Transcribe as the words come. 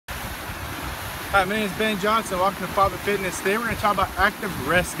Hi, my name is Ben Johnson. Welcome to Father Fitness. Today we're going to talk about active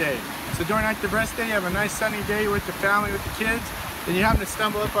rest day. So during active rest day, you have a nice sunny day with the family, with the kids, and you happen to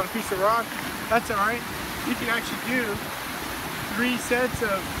stumble up on a piece of rock. That's alright. You can actually do 3 sets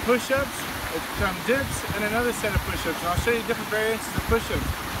of push-ups, some dips, and another set of push-ups. And I'll show you different variances of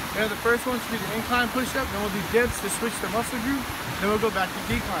push-ups. The first one should be the incline push-up, then we'll do dips to switch the muscle group, then we'll go back to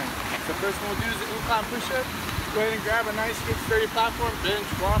decline. So first one we'll do is the incline push-up. Go ahead and grab a nice good sturdy platform, bench,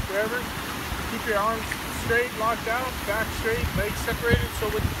 walk, wherever. Keep your arms straight, locked out, back straight, legs separated,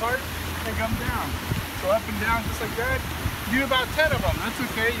 so width apart, and come down. Go up and down just like that. Do about 10 of them. That's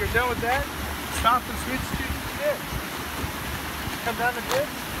okay. You're done with that. Stop and switch to dips. Come down to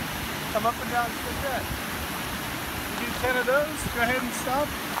dips. Come up and down just like that. You do 10 of those. Go ahead and stop.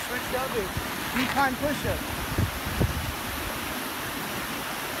 Switch down to decline push-up.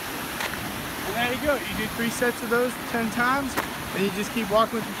 And there you go. You do 3 sets of those 10 times. And you just keep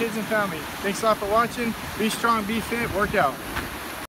walking with the kids and family. Thanks a lot for watching. Be strong, be fit, work out.